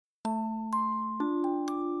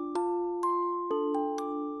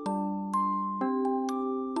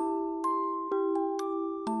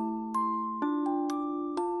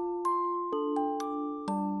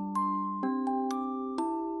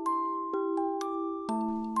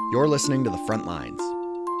You're listening to The Front Lines,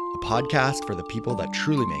 a podcast for the people that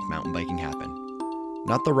truly make mountain biking happen.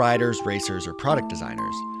 Not the riders, racers, or product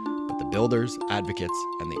designers, but the builders, advocates,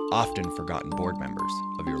 and the often forgotten board members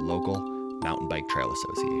of your local Mountain Bike Trail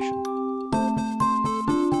Association.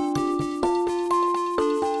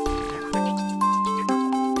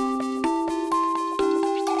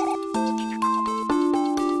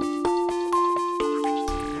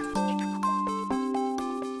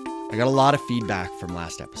 I got a lot of feedback from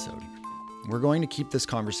last episode. We're going to keep this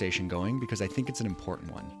conversation going because I think it's an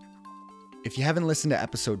important one. If you haven't listened to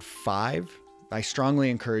episode 5, I strongly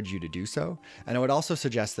encourage you to do so, and I would also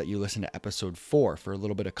suggest that you listen to episode 4 for a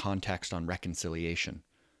little bit of context on reconciliation.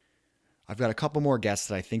 I've got a couple more guests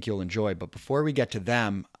that I think you'll enjoy, but before we get to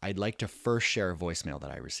them, I'd like to first share a voicemail that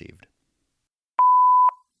I received.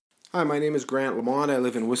 Hi, my name is Grant Lamont. I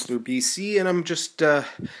live in Whistler, BC, and I'm just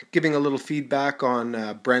giving a little feedback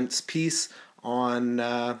on Brent's piece on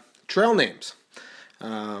trail names.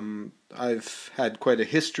 I've had quite a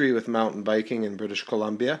history with mountain biking in British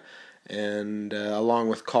Columbia, and along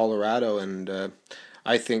with Colorado, and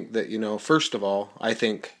I think that, first of all, I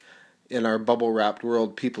think in our bubble-wrapped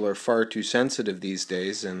world, people are far too sensitive these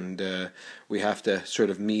days, and we have to sort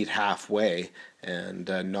of meet halfway and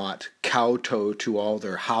not kowtow to all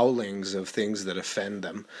their howlings of things that offend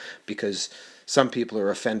them, because some people are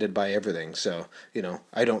offended by everything. So,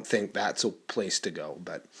 I don't think that's a place to go.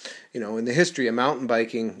 But, in the history of mountain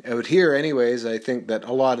biking out here anyways, I think that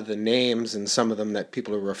a lot of the names and some of them that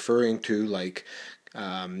people are referring to, like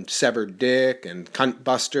Severed Dick and Cunt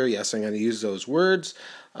Buster, yes, I'm going to use those words,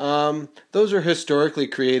 those are historically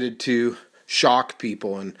created to shock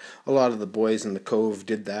people, and a lot of the boys in the Cove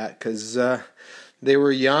did that because they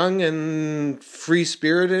were young and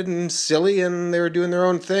free-spirited and silly, and they were doing their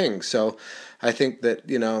own thing. So I think that,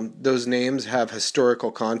 those names have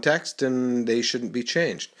historical context, and they shouldn't be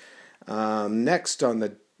changed. Next on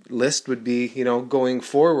the list would be, going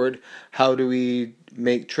forward, how do we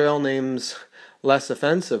make trail names less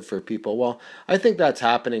offensive for people? Well, I think that's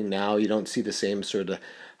happening now. You don't see the same sort of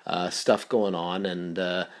stuff going on, and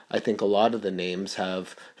I think a lot of the names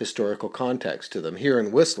have historical context to them. Here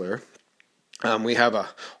in Whistler, we have a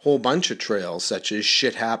whole bunch of trails such as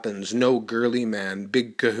Shit Happens, No Girly Man,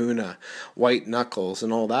 Big Kahuna, White Knuckles,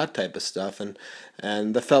 and all that type of stuff.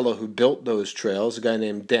 And the fellow who built those trails, a guy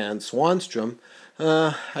named Dan Swanstrom,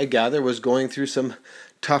 I gather was going through some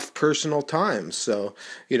tough personal times. So,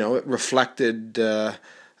 it reflected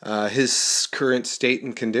his current state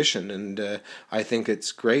and condition. And I think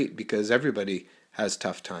it's great because everybody has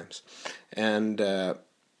tough times. And,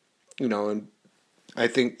 and I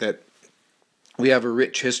think that we have a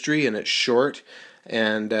rich history and it's short,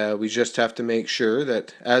 and we just have to make sure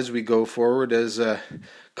that as we go forward as a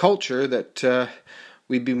culture that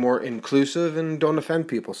we be more inclusive and don't offend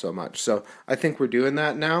people so much. So I think we're doing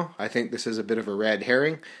that now. I think this is a bit of a red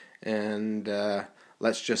herring, and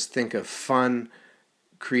let's just think of fun,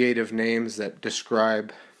 creative names that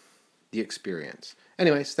describe the experience.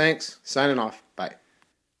 Anyways, thanks. Signing off. Bye.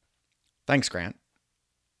 Thanks, Grant.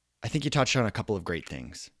 I think you touched on a couple of great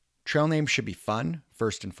things. Trail names should be fun,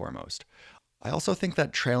 first and foremost. I also think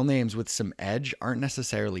that trail names with some edge aren't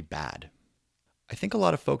necessarily bad. I think a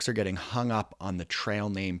lot of folks are getting hung up on the trail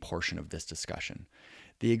name portion of this discussion.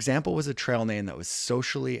 The example was a trail name that was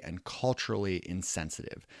socially and culturally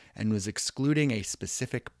insensitive and was excluding a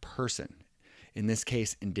specific person, in this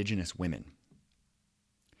case, Indigenous women.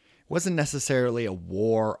 It wasn't necessarily a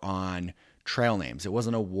war on trail names. It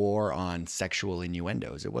wasn't a war on sexual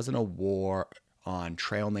innuendos. It wasn't a war on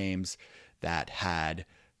trail names that had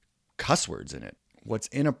cuss words in it. What's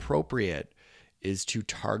inappropriate is to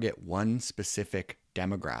target one specific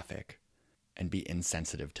demographic and be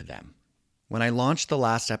insensitive to them. When I launched the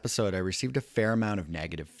last episode, I received a fair amount of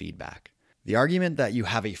negative feedback. The argument that you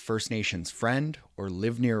have a First Nations friend or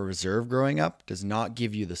lived near a reserve growing up does not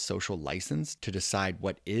give you the social license to decide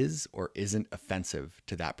what is or isn't offensive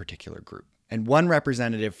to that particular group. And one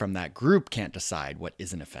representative from that group can't decide what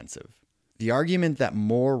isn't offensive. The argument that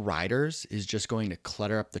more riders is just going to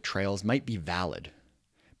clutter up the trails might be valid.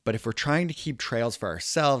 But if we're trying to keep trails for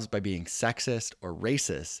ourselves by being sexist or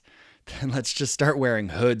racist, then let's just start wearing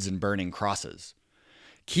hoods and burning crosses.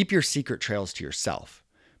 Keep your secret trails to yourself,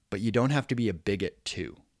 but you don't have to be a bigot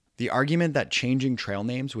too. The argument that changing trail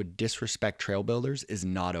names would disrespect trail builders is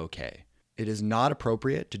not okay. It is not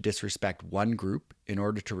appropriate to disrespect one group in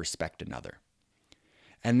order to respect another.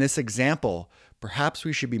 And this example, perhaps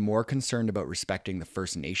we should be more concerned about respecting the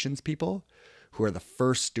First Nations people who are the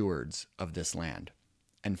first stewards of this land.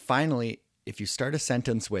 And finally, if you start a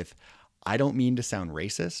sentence with, "I don't mean to sound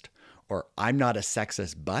racist," or "I'm not a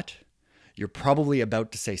sexist, but," you're probably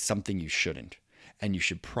about to say something you shouldn't, and you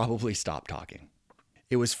should probably stop talking.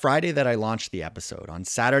 It was Friday that I launched the episode. On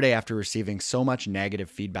Saturday, after receiving so much negative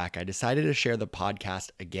feedback, I decided to share the podcast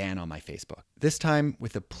again on my Facebook. This time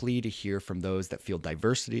with a plea to hear from those that feel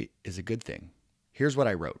diversity is a good thing. Here's what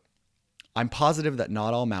I wrote. I'm positive that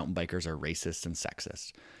not all mountain bikers are racist and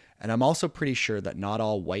sexist. And I'm also pretty sure that not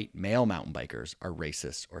all white male mountain bikers are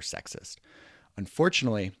racist or sexist.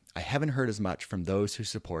 Unfortunately, I haven't heard as much from those who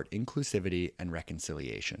support inclusivity and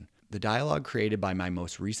reconciliation. The dialogue created by my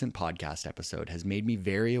most recent podcast episode has made me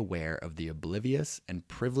very aware of the oblivious and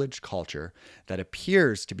privileged culture that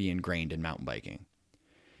appears to be ingrained in mountain biking.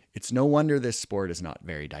 It's no wonder this sport is not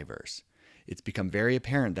very diverse. It's become very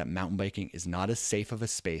apparent that mountain biking is not as safe of a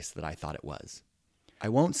space that I thought it was. I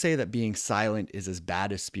won't say that being silent is as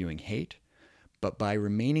bad as spewing hate, but by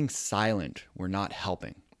remaining silent, we're not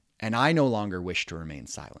helping. And I no longer wish to remain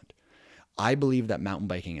silent. I believe that mountain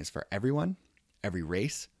biking is for everyone, every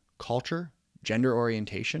race, culture, gender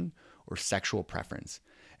orientation, or sexual preference.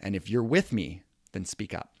 And if you're with me, then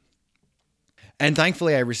speak up. And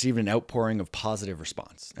thankfully, I received an outpouring of positive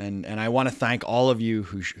response. And I want to thank all of you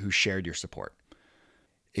who shared your support.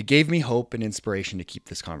 It gave me hope and inspiration to keep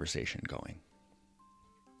this conversation going.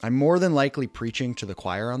 I'm more than likely preaching to the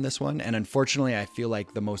choir on this one, and unfortunately, I feel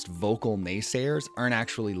like the most vocal naysayers aren't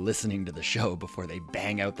actually listening to the show before they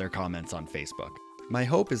bang out their comments on Facebook. My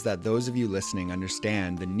hope is that those of you listening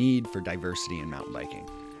understand the need for diversity in mountain biking.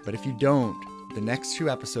 But if you don't, the next 2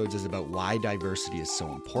 episodes is about why diversity is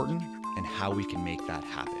so important and how we can make that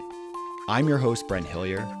happen. I'm your host, Brent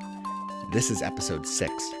Hillier. This is episode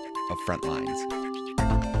 6 of Frontlines.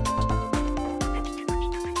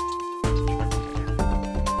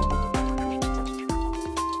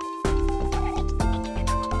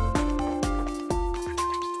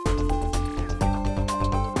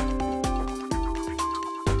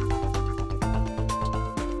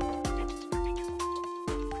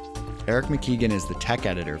 Eric McKeegan is the tech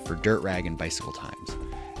editor for Dirt Rag and Bicycle Times,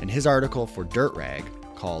 and his article for Dirt Rag,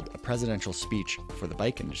 called A Presidential Speech for the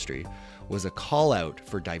Bike Industry, was a call out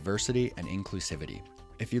for diversity and inclusivity.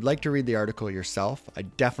 If you'd like to read the article yourself, I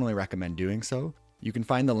definitely recommend doing so. You can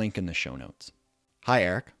find the link in the show notes. Hi,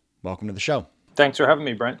 Eric. Welcome to the show. Thanks for having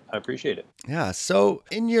me, Brent. I appreciate it. Yeah, so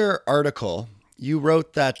in your article, you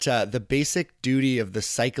wrote that the basic duty of the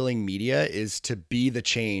cycling media is to be the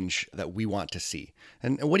change that we want to see.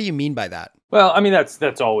 And what do you mean by that? Well, I mean,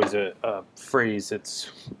 that's always a phrase that's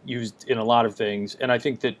used in a lot of things. And I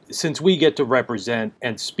think that since we get to represent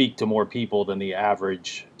and speak to more people than the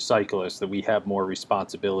average cyclist, that we have more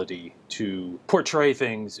responsibility to portray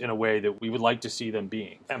things in a way that we would like to see them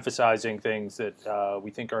being, emphasizing things that we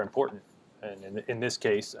think are important. And in this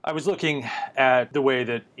case, I was looking at the way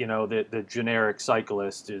that, the generic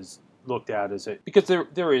cyclist is looked at as because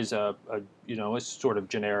there is a sort of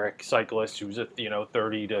generic cyclist who's a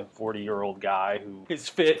 30 to 40-year-old guy who is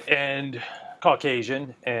fit and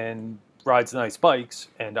Caucasian and rides nice bikes.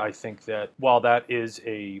 And I think that while that is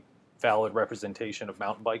a valid representation of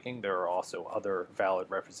mountain biking, there are also other valid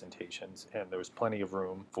representations, and there's plenty of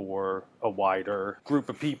room for a wider group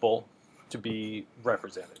of people to be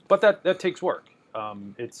represented. But that takes work.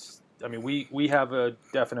 We have a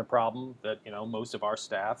definite problem that, most of our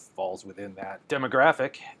staff falls within that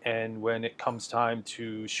demographic. And when it comes time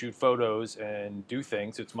to shoot photos and do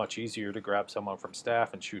things, it's much easier to grab someone from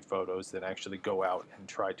staff and shoot photos than actually go out and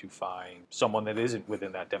try to find someone that isn't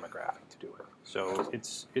within that demographic to do it. So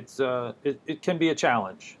it can be a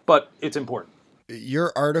challenge, but it's important.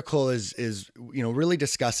 Your article is really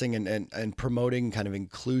discussing and promoting kind of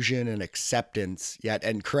inclusion and acceptance, yet,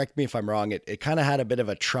 and correct me if I'm wrong, it kind of had a bit of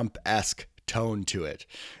a Trump-esque tone to it.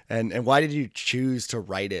 And why did you choose to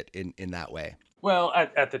write it in that way? Well,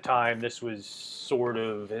 at the time, this was sort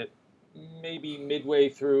of maybe midway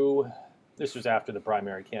through. This was after the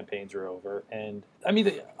primary campaigns were over. And I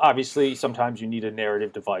mean, obviously, sometimes you need a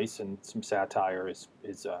narrative device, and some satire is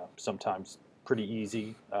sometimes pretty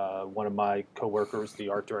easy. One of my coworkers, the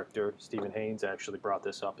art director, Stephen Haynes, actually brought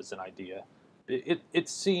this up as an idea. It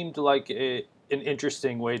seemed like an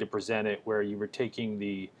interesting way to present it, where you were taking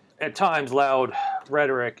the, at times, loud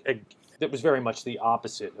rhetoric that was very much the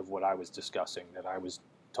opposite of what I was discussing, that I was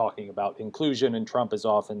talking about inclusion, and Trump is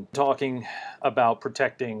often talking about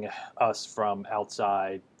protecting us from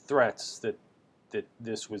outside threats, that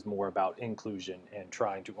this was more about inclusion and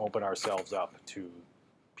trying to open ourselves up to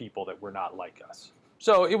people that were not like us.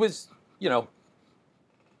 So it was,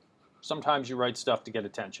 sometimes you write stuff to get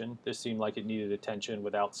attention. This seemed like it needed attention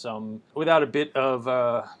without a bit of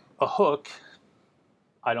a hook.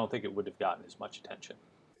 I don't think it would have gotten as much attention.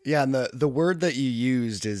 Yeah, and the word that you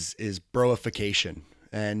used is broification.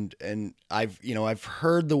 And I've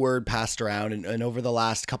heard the word passed around, and over the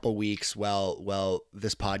last couple weeks, well,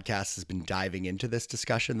 this podcast has been diving into this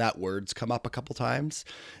discussion, that word's come up a couple times.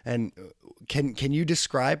 And can you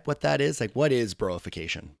describe what that is? Like, what is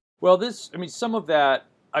broification? Well, some of that,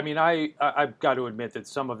 I've got to admit that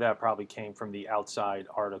some of that probably came from the Outside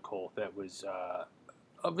article that was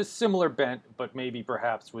of a similar bent, but maybe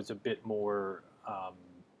perhaps was a bit more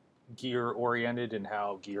gear oriented, and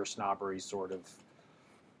how gear snobbery sort of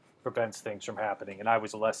prevents things from happening. And I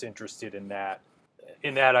was less interested in that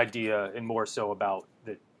idea, and more so about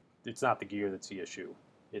that it's not the gear that's the issue.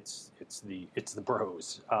 It's the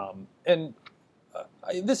bros.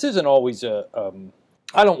 This isn't always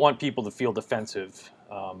I don't want people to feel defensive.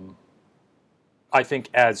 I think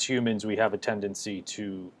as humans, we have a tendency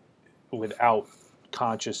to, without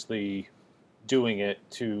consciously doing it,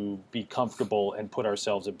 to be comfortable and put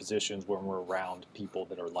ourselves in positions when we're around people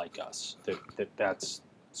that are like us. That's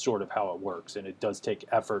sort of how it works, and it does take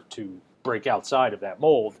effort to break outside of that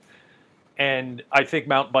mold. And I think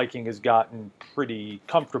mountain biking has gotten pretty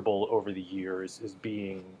comfortable over the years as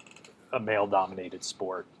being a male-dominated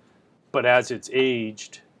sport. But as it's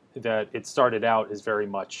aged, that it started out as very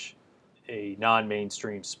much a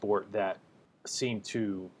non-mainstream sport that seemed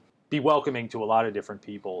to be welcoming to a lot of different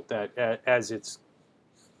people, that as it's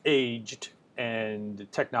aged and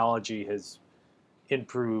technology has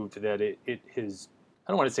improved, that it has,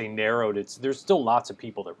 I don't want to say narrowed, there's still lots of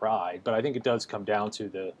people that ride, but I think it does come down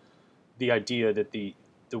to the idea that the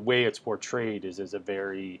way it's portrayed is as a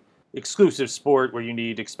very exclusive sport where you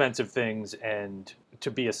need expensive things and to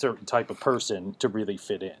be a certain type of person to really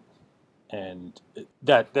fit in. And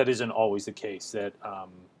that isn't always the case.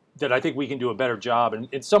 That I think we can do a better job. And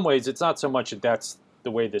in some ways, it's not so much that that's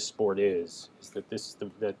the way this sport is that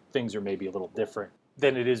that things are maybe a little different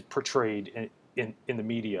than it is portrayed in the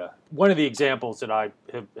media. One of the examples that I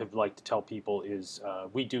have liked to tell people is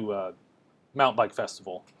we do a mountain bike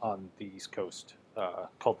festival on the East Coast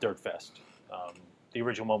called Dirt Fest. The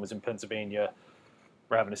original one was in Pennsylvania.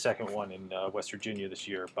 We're having a second one in West Virginia this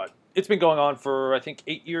year, but it's been going on for, I think,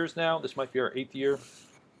 8 years now. This might be our 8th year.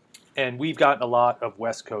 And we've gotten a lot of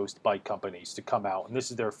West Coast bike companies to come out, and this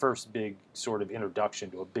is their first big sort of introduction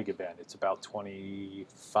to a big event. It's about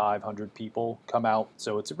 2,500 people come out,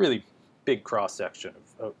 so it's a really big cross-section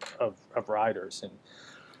of riders. And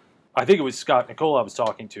I think it was Scott Nicole I was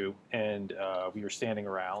talking to, and we were standing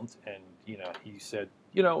around, and he said,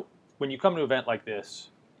 when you come to an event like this,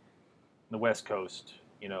 in the West Coast,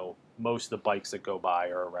 most of the bikes that go by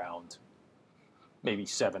are around maybe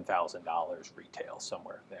 $7,000 retail,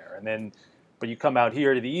 somewhere there. And then, but you come out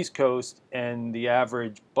here to the East Coast, and the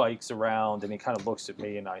average bike's around, and he kind of looks at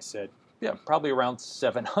me, and I said, yeah, probably around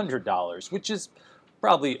 $700, which is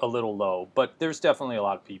probably a little low, but there's definitely a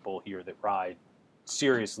lot of people here that ride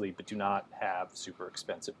seriously but do not have super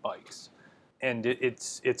expensive bikes. And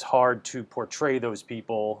it's hard to portray those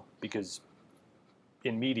people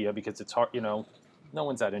in media, because it's hard, no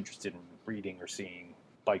one's that interested in reading or seeing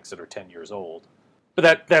bikes that are 10 years old.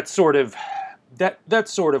 But that's sort of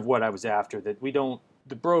what I was after, that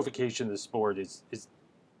the broification of the sport is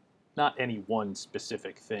not any one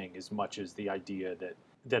specific thing, as much as the idea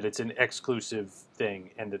that it's an exclusive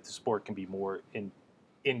thing, and that the sport can be more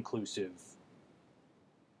inclusive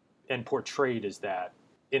and portrayed as that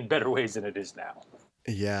in better ways than it is now.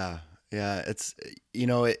 Yeah. It's,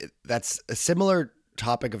 that's a similar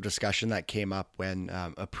topic of discussion that came up when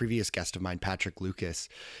a previous guest of mine, Patrick Lucas,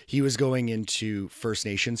 he was going into First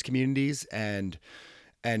Nations communities and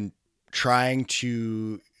trying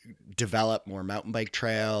to develop more mountain bike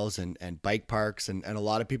trails and bike parks. And a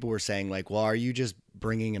lot of people were saying, like, well, are you just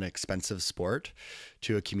bringing an expensive sport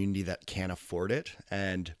to a community that can't afford it?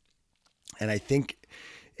 And I think,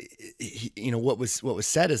 what was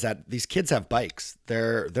said is that these kids have bikes.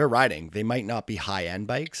 They're riding. They might not be high end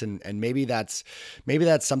bikes, and maybe that's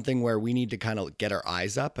something where we need to kind of get our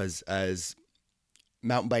eyes up as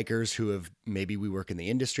mountain bikers who have, maybe we work in the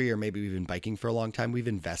industry, or maybe we've been biking for a long time. We've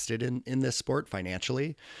invested in this sport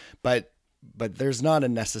financially, but there's not a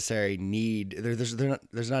necessary need.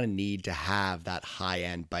 There's not a need to have that high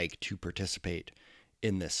end bike to participate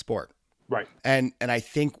in this sport. Right. And I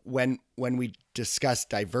think when we discuss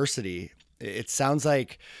diversity, it sounds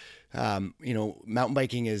like, mountain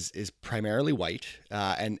biking is primarily white.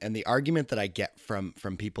 And the argument that I get from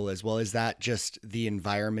people is, well, is that just the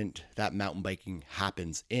environment that mountain biking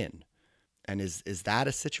happens in? And is that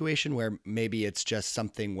a situation where maybe it's just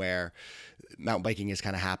something where mountain biking is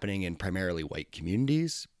kind of happening in primarily white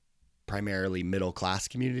communities, primarily middle-class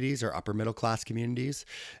communities or upper middle-class communities,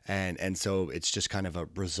 and so it's just kind of a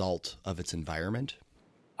result of its environment?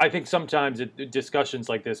 I think sometimes discussions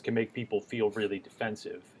like this can make people feel really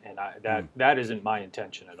defensive, and that isn't my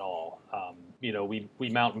intention at all. We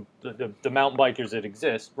mountain the mountain bikers that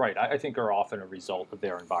exist, right? I think are often a result of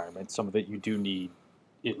their environment. Some of it you do need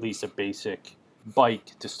at least a basic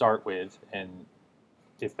bike to start with, and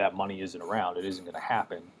if that money isn't around, it isn't going to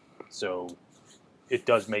happen. So it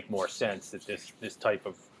does make more sense that this type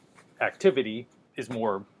of activity is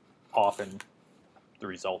more often the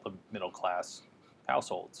result of middle class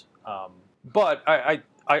households. But I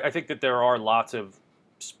think that there are lots of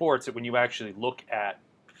sports that when you actually look at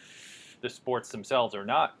the sports themselves are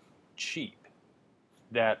not cheap,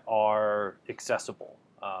 that are accessible.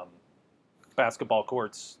 Basketball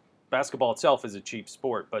itself is a cheap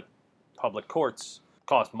sport, but public courts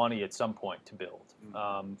cost money at some point to build.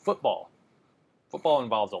 Football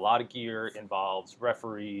involves a lot of gear, involves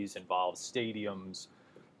referees, involves stadiums,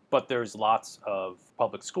 but there's lots of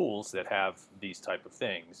public schools that have these type of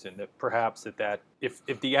things, and that perhaps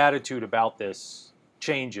if the attitude about this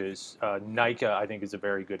changes, NICA I think is a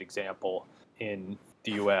very good example in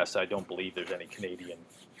the U.S. I don't believe there's any Canadian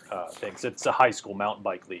things. It's the high school mountain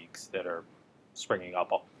bike leagues that are springing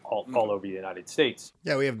up all over the United States.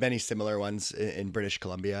 Yeah, we have many similar ones in British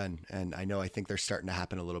Columbia, and I think they're starting to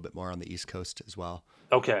happen a little bit more on the East Coast as well.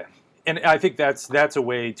 Okay, and I think that's a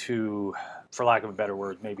way to, for lack of a better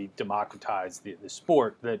word, maybe democratize the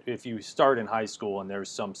sport. That if you start in high school and there's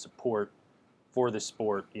some support for the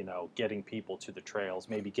sport, getting people to the trails,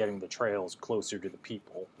 maybe getting the trails closer to the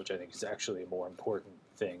people, which I think is actually a more important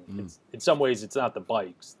thing. In some ways, it's not the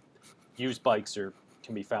bikes. Used bikes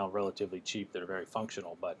can be found relatively cheap that are very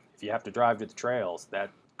functional, but if you have to drive to the trails, that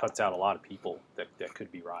cuts out a lot of people that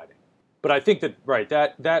could be riding. But I think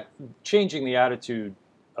that changing the attitude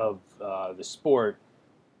of the sport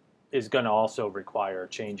is going to also require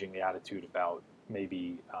changing the attitude about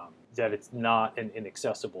maybe that it's not an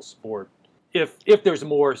inaccessible sport. If there's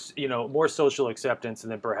more social acceptance,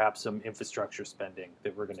 and then perhaps some infrastructure spending,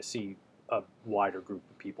 that we're going to see a wider group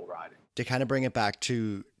of people riding. To kind of bring it back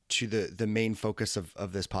to the main focus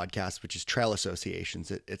of this podcast, which is trail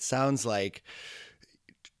associations, it sounds like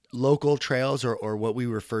local trails or what we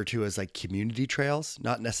refer to as like community trails,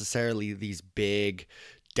 not necessarily these big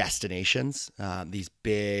destinations, these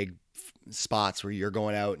big spots where you're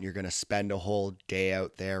going out and you're going to spend a whole day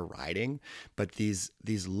out there riding, but these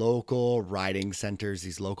local riding centers,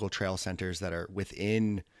 these local trail centers that are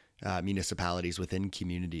within municipalities, within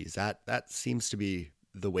communities, that seems to be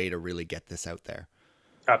the way to really get this out there.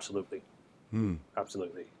 Absolutely.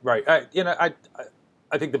 Absolutely. Right.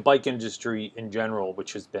 I think the bike industry in general,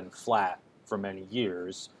 which has been flat for many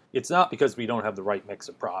years, it's not because we don't have the right mix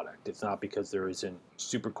of product. It's not because there isn't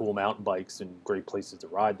super cool mountain bikes and great places to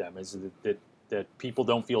ride them. It's that people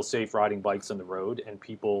don't feel safe riding bikes on the road, and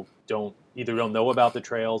people either don't know about the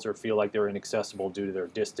trails or feel like they're inaccessible due to their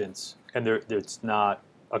distance, and it's not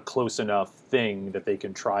a close enough thing that they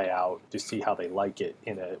can try out to see how they like it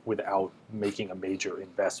without making a major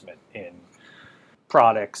investment in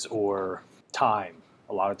products or time.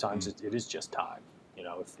 A lot of times it is just time.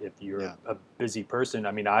 If you're a busy person,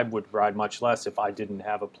 I would ride much less if I didn't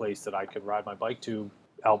have a place that I could ride my bike to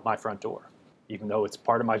out my front door. Even though it's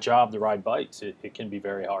part of my job to ride bikes, it can be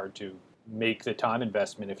very hard to make the time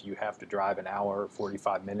investment if you have to drive an hour,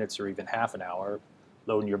 45 minutes, or even half an hour,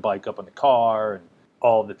 loading your bike up in the car and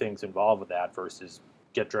all the things involved with that, versus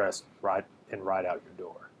get dressed, ride out your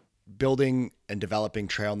door. Building and developing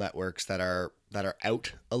trail networks that are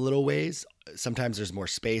out a little ways. Sometimes there's more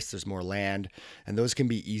space, there's more land, and those can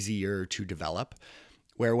be easier to develop.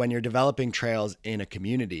 Where when you're developing trails in a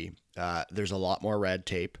community, there's a lot more red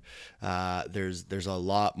tape. There's a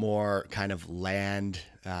lot more kind of land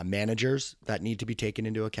managers that need to be taken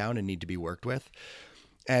into account and need to be worked with.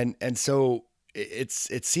 And so it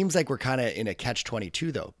seems like we're kind of in a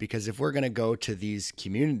catch-22 though, because if we're going to go to these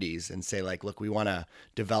communities and say like, look, we want to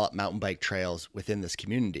develop mountain bike trails within this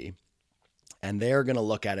community, and they're going to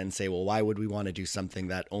look at it and say, well, why would we want to do something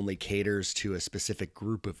that only caters to a specific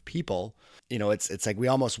group of people? It's like we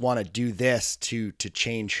almost want to do this to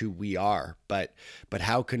change who we are, but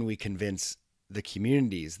how can we convince the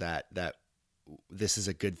communities that this is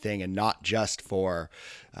a good thing and not just for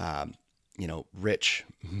rich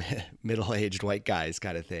middle-aged white guys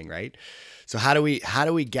kind of thing, right? So how do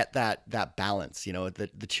we get that balance?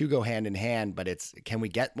 The two go hand in hand, but can we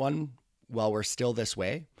get one while we're still this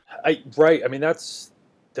way? Right.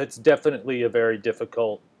 That's definitely a very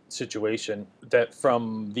difficult situation. That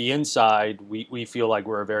from the inside, we feel like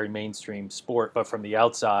we're a very mainstream sport, but from the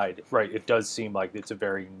outside, right, it does seem like it's a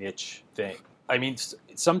very niche thing.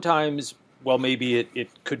 Sometimes, well, maybe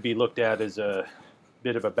it could be looked at as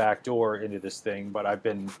bit of a backdoor into this thing, but I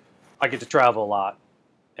get to travel a lot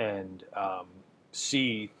and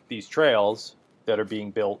see these trails that are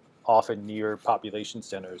being built often near population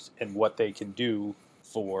centers and what they can do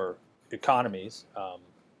for economies.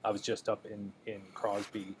 I was just up in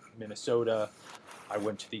Crosby, Minnesota. I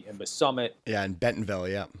went to the IMBA Summit. Yeah, in Bentonville,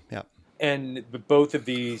 yeah. And both of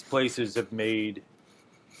these places have made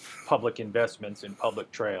public investments in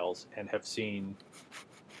public trails and have seen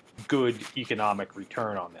good economic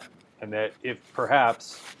return on them. And that if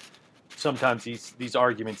perhaps sometimes these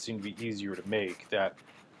arguments seem to be easier to make, that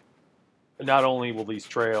not only will these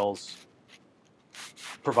trails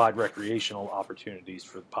provide recreational opportunities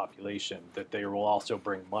for the population, that they will also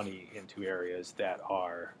bring money into areas that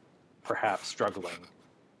are perhaps struggling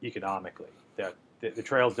economically. That the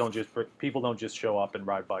trails don't just, people don't just show up and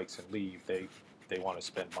ride bikes and leave. They want to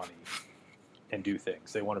spend money and do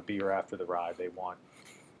things. They want a beer after the ride. They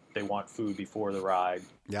want food before the ride.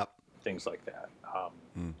 Yep. Things like that.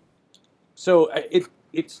 So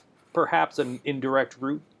it's perhaps an indirect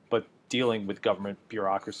route, but dealing with government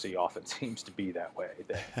bureaucracy often seems to be that way.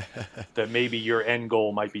 That maybe your end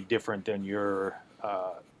goal might be different than your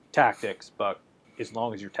tactics, but as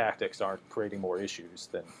long as your tactics aren't creating more issues,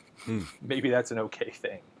 then maybe that's an okay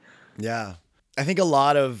thing. Yeah. I think a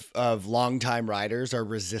lot of longtime riders are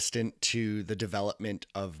resistant to the development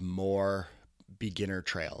of more beginner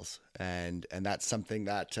trails, and that's something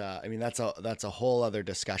that that's a whole other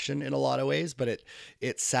discussion in a lot of ways. But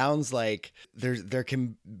it sounds like there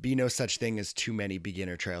can be no such thing as too many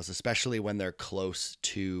beginner trails, especially when they're close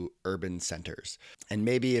to urban centers. And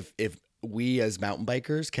maybe if we as mountain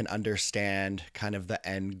bikers can understand kind of the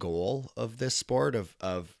end goal of this sport of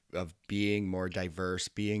being more diverse,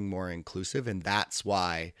 being more inclusive, and that's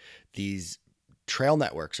why these trail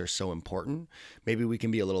networks are so important. Maybe we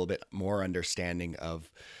can be a little bit more understanding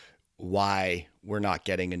of why we're not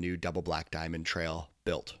getting a new double black diamond trail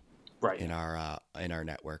built in our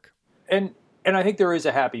network. And I think there is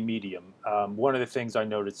a happy medium. One of the things I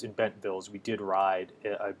noticed in Bentonville is we did ride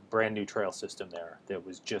a brand new trail system there that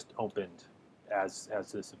was just opened as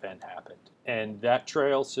this event happened. And that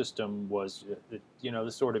trail system was,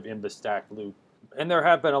 the sort of IMBA stacked loop. And there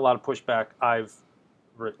have been a lot of pushback. I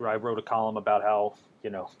wrote a column about how,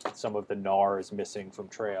 some of the gnar is missing from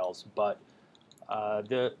trails, but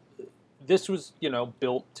this was,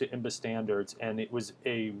 built to IMBA standards, and it was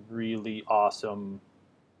a really awesome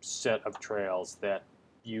set of trails that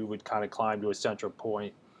you would kind of climb to a central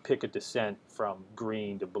point, pick a descent from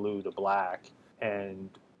green to blue to black, and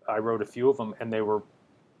I rode a few of them, and they were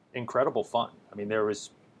incredible fun. I mean, there was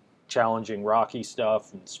challenging rocky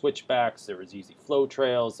stuff and switchbacks, there was easy flow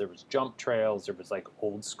trails, there was jump trails, there was like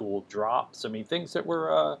old school drops. I mean, things that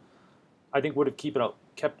were I think would have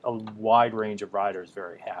kept a wide range of riders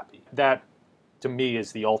very happy. That to me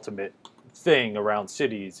is the ultimate thing around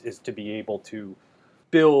cities, is to be able to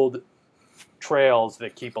build trails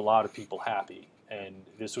that keep a lot of people happy. And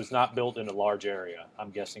this was not built in a large area. I'm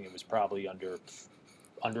guessing it was probably under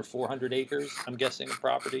 400 acres, I'm guessing, of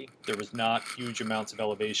property. There was not huge amounts of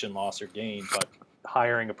elevation loss or gain, but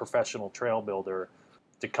hiring a professional trail builder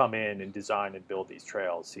to come in and design and build these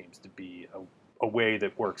trails seems to be a way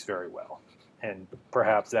that works very well. And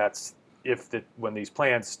perhaps that's when these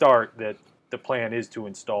plans start, that the plan is to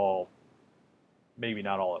install, maybe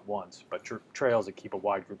not all at once, but trails that keep a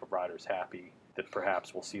wide group of riders happy, that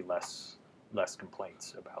perhaps we'll see less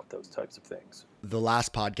complaints about those types of things. The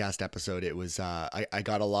last podcast episode, it was I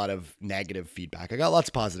got a lot of negative feedback. I got lots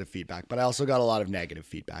of positive feedback, but I also got a lot of negative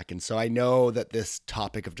feedback. And so I know that this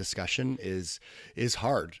topic of discussion is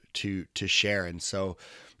hard to share. And so,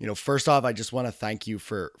 first off, I just want to thank you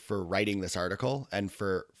for writing this article and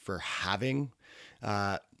for having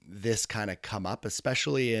this kind of come up,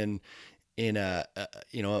 especially in a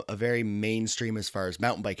very mainstream, as far as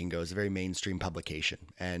mountain biking goes, a very mainstream publication,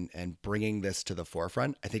 and bringing this to the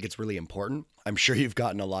forefront. I think it's really important. I'm sure you've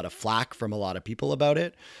gotten a lot of flack from a lot of people about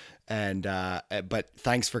it, but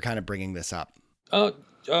thanks for kind of bringing this up.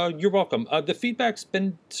 You're welcome. The feedback's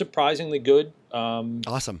been surprisingly good.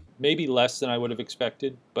 Awesome. Maybe less than I would have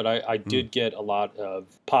expected, but I did get a lot of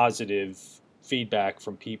positive feedback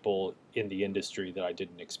from people in the industry that I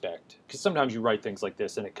didn't expect. Because sometimes you write things like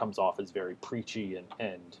this and it comes off as very preachy,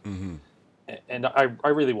 and I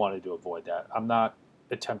really wanted to avoid that. I'm not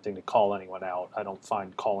attempting to call anyone out. I don't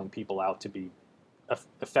find calling people out to be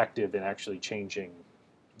effective in actually changing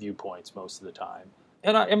viewpoints most of the time.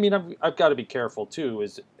 And I've got to be careful too,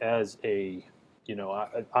 as a,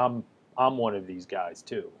 I'm one of these guys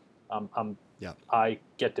too. I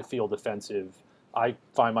get to feel defensive. I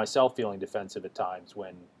find myself feeling defensive at times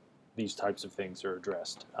when these types of things are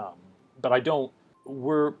addressed. But I don't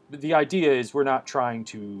the idea is we're not trying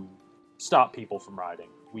to stop people from riding.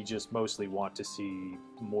 We just mostly want to see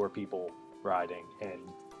more people riding and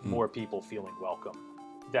more people feeling welcome.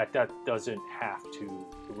 That doesn't have to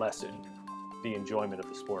lessen the enjoyment of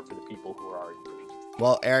the sport for the people who are already doing it.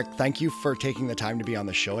 Well, Eric, thank you for taking the time to be on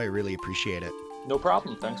the show. I really appreciate it. No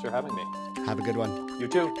problem. Thanks for having me. Have a good one. You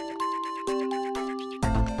too.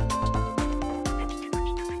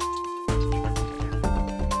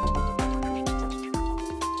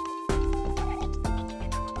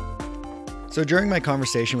 So during my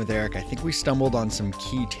conversation with Eric, I think we stumbled on some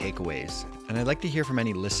key takeaways, and I'd like to hear from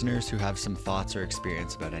any listeners who have some thoughts or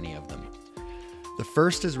experience about any of them. The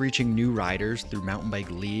first is reaching new riders through mountain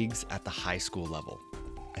bike leagues at the high school level.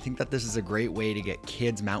 I think that this is a great way to get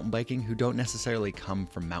kids mountain biking who don't necessarily come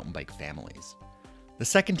from mountain bike families. The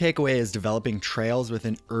second takeaway is developing trails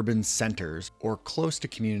within urban centers or close to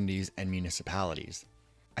communities and municipalities.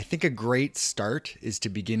 I think a great start is to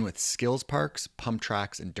begin with skills parks, pump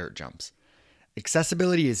tracks, and dirt jumps.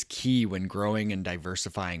 Accessibility is key when growing and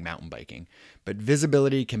diversifying mountain biking, but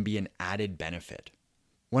visibility can be an added benefit.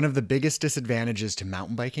 One of the biggest disadvantages to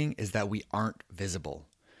mountain biking is that we aren't visible.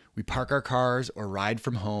 We park our cars or ride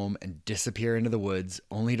from home and disappear into the woods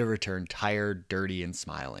only to return tired, dirty, and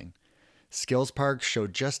smiling. Skills parks show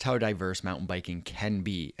just how diverse mountain biking can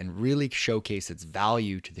be and really showcase its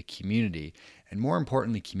value to the community and, more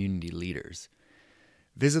importantly, community leaders.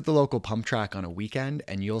 Visit the local pump track on a weekend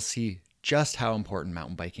and you'll see just how important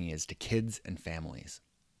mountain biking is to kids and families.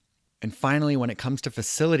 And finally, when it comes to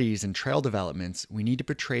facilities and trail developments, we need to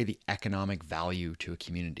portray the economic value to a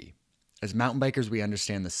community. As mountain bikers, we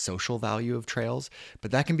understand the social value of trails,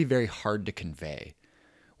 but that can be very hard to convey.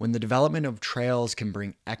 When the development of trails can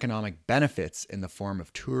bring economic benefits in the form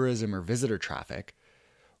of tourism or visitor traffic,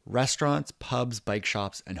 restaurants, pubs, bike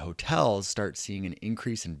shops, and hotels start seeing an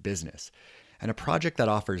increase in business. And a project that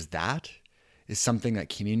offers that is something that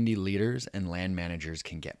community leaders and land managers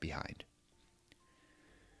can get behind.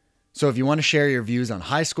 So if you want to share your views on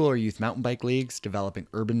high school or youth mountain bike leagues, developing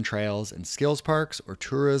urban trails and skills parks, or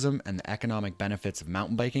tourism and the economic benefits of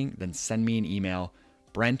mountain biking, then send me an email,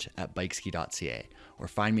 brent@bikeski.ca, or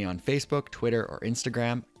find me on Facebook, Twitter, or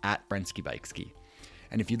Instagram @BrentskiBikeski.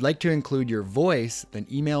 And if you'd like to include your voice, then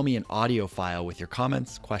email me an audio file with your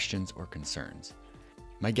comments, questions, or concerns.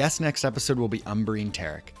 My guest next episode will be Umbreen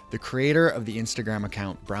Tarek, the creator of the Instagram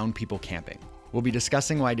account Brown People Camping. We'll be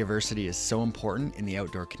discussing why diversity is so important in the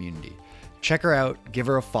outdoor community. Check her out, give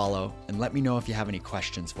her a follow, and let me know if you have any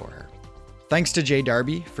questions for her. Thanks to Jay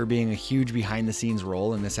Darby for being a huge behind-the-scenes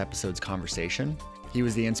role in this episode's conversation. He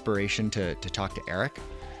was the inspiration to talk to Eric.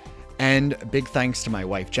 And a big thanks to my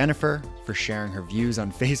wife Jennifer for sharing her views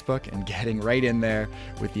on Facebook and getting right in there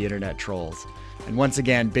with the internet trolls. And once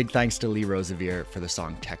again, big thanks to Lee Rosevere for the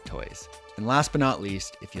song Tech Toys. And last but not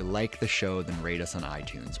least, if you like the show, then rate us on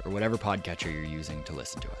iTunes or whatever podcatcher you're using to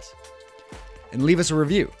listen to us. And leave us a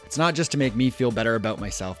review. It's not just to make me feel better about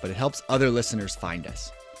myself, but it helps other listeners find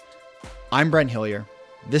us. I'm Brent Hillier.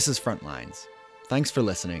 This is Frontlines. Thanks for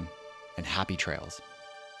listening, and happy trails.